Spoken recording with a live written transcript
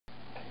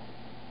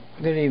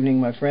Good evening,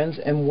 my friends,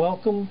 and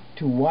welcome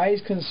to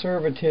Wise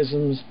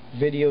Conservatism's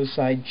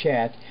Videoside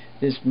chat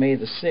this May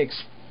the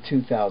 6th,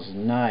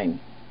 2009.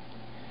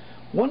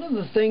 One of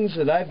the things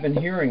that I've been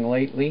hearing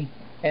lately,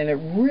 and it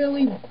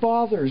really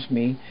bothers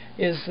me,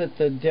 is that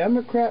the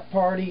Democrat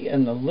Party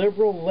and the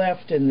liberal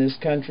left in this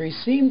country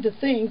seem to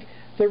think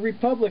the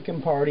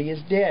Republican Party is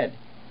dead.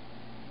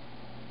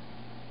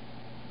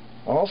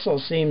 Also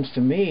seems to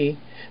me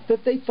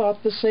that they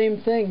thought the same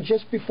thing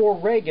just before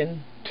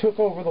Reagan took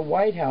over the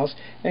White House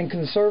and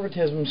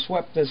conservatism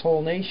swept this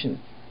whole nation.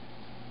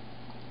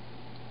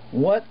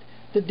 What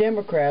the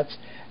Democrats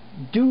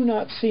do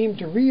not seem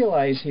to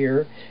realize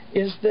here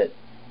is that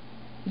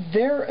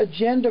their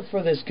agenda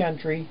for this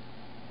country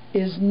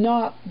is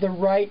not the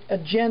right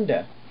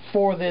agenda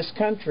for this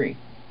country.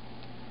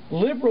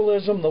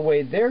 Liberalism, the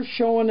way they're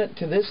showing it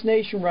to this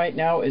nation right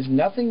now, is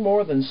nothing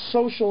more than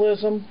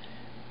socialism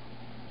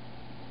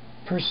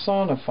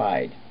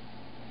personified.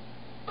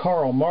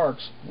 Karl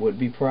Marx would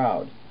be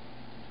proud.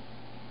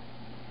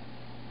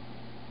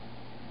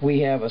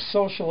 We have a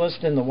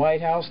socialist in the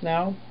White House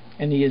now,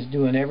 and he is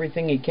doing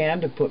everything he can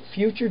to put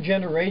future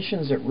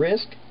generations at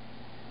risk,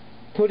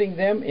 putting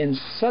them in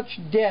such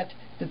debt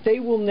that they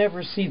will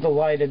never see the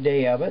light of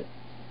day of it.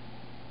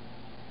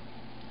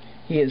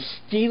 He is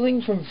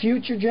stealing from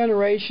future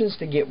generations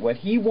to get what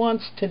he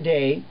wants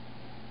today.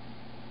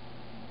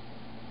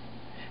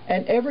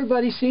 And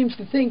everybody seems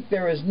to think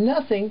there is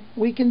nothing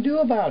we can do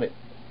about it.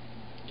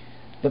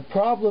 The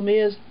problem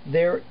is,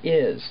 there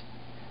is.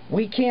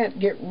 We can't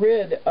get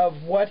rid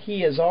of what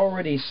he has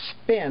already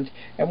spent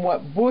and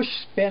what Bush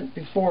spent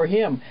before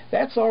him.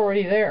 That's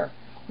already there.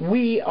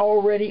 We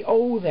already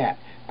owe that.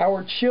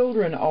 Our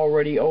children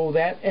already owe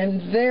that,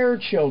 and their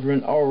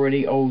children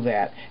already owe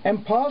that,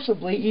 and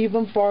possibly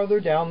even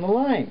farther down the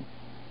line.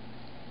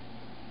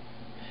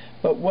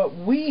 But what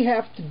we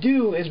have to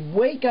do is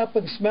wake up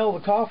and smell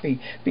the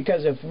coffee,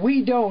 because if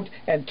we don't,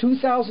 and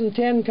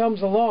 2010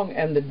 comes along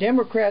and the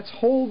Democrats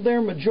hold their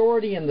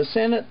majority in the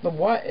Senate,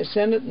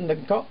 and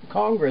the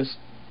Congress,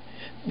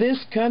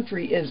 this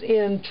country is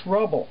in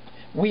trouble.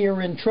 We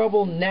are in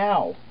trouble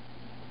now.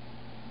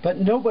 But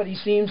nobody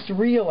seems to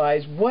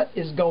realize what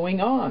is going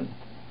on.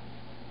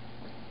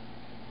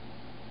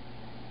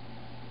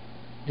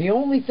 The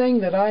only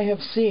thing that I have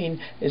seen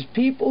is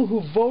people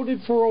who voted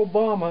for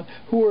Obama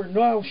who are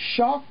now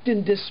shocked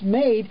and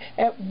dismayed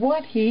at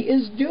what he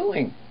is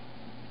doing.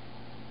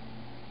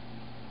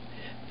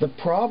 The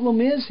problem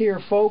is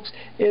here, folks,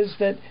 is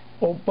that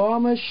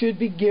Obama should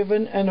be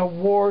given an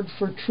award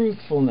for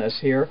truthfulness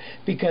here,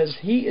 because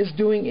he is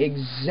doing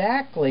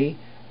exactly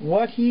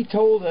what he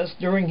told us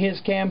during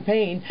his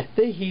campaign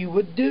that he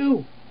would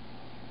do.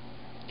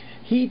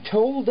 He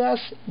told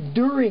us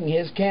during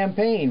his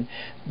campaign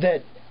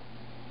that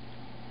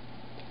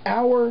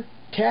our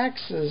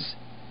taxes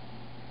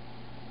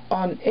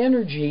on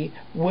energy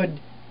would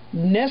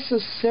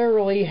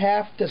necessarily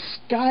have to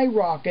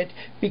skyrocket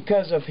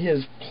because of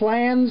his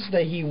plans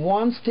that he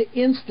wants to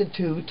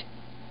institute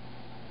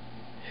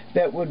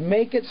that would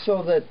make it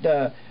so that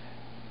the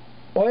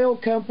oil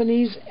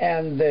companies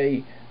and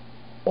the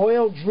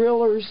oil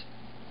drillers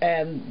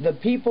and the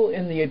people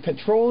in the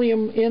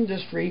petroleum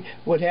industry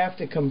would have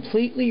to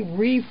completely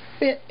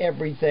refit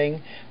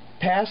everything,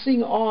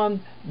 passing on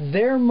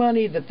their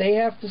money that they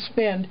have to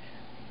spend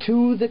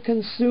to the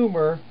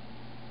consumer,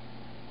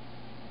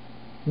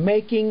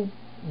 making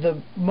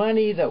the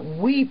money that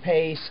we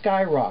pay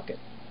skyrocket.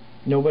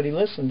 Nobody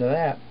listened to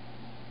that.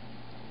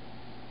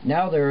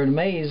 Now they're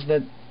amazed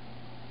that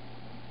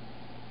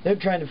they're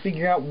trying to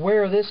figure out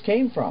where this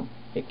came from.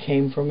 It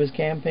came from his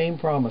campaign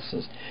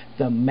promises.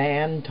 The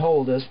man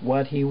told us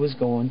what he was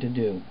going to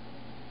do.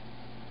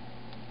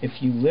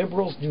 If you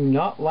liberals do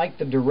not like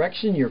the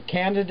direction your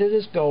candidate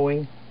is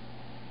going,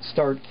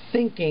 start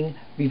thinking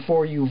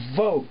before you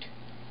vote.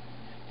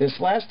 This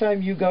last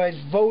time you guys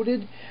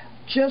voted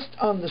just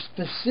on the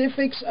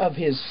specifics of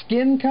his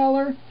skin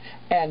color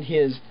and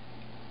his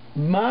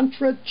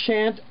mantra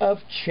chant of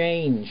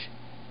change.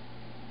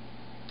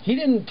 He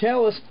didn't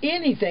tell us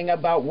anything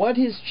about what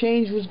his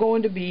change was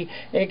going to be,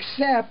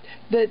 except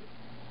that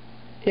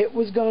it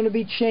was going to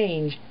be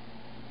changed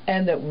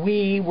and that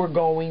we were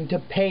going to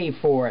pay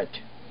for it.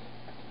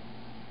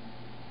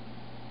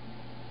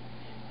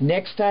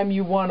 Next time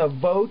you want to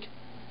vote,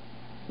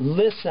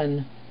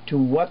 listen to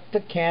what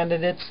the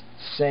candidates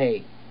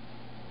say.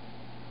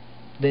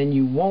 Then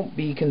you won't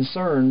be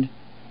concerned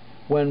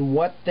when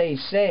what they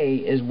say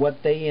is what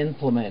they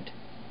implement.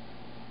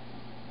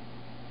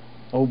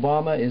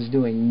 Obama is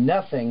doing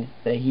nothing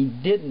that he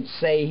didn't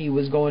say he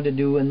was going to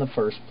do in the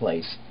first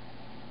place.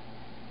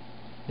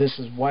 This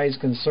is Wise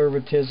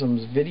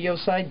Conservatism's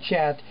Videoside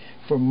chat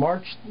for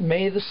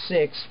May the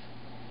 6th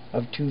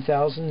of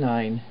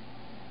 2009.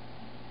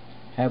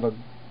 Have a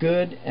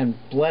good and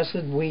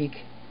blessed week,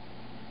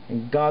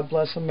 and God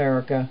bless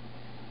America,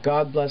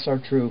 God bless our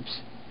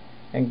troops,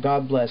 and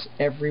God bless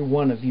every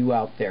one of you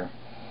out there.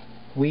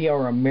 We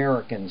are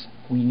Americans.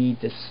 We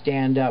need to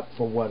stand up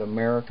for what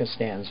America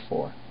stands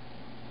for.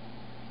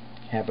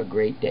 Have a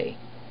great day.